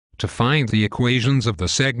To find the equations of the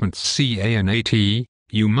segments CA and AT,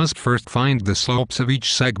 you must first find the slopes of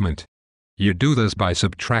each segment. You do this by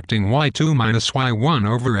subtracting y2 minus y1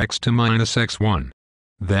 over x2 minus x1.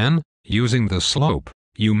 Then, using the slope,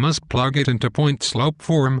 you must plug it into point slope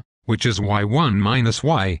form, which is y1 minus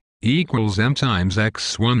y equals m times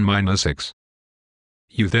x1 minus x.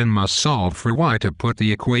 You then must solve for y to put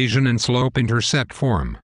the equation in slope-intercept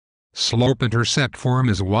form. Slope-intercept form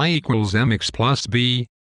is y equals mx plus b.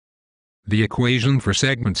 The equation for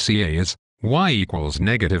segment CA is y equals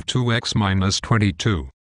negative 2x minus 22.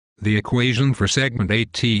 The equation for segment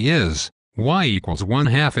AT is y equals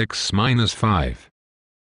 1/2 x minus 5.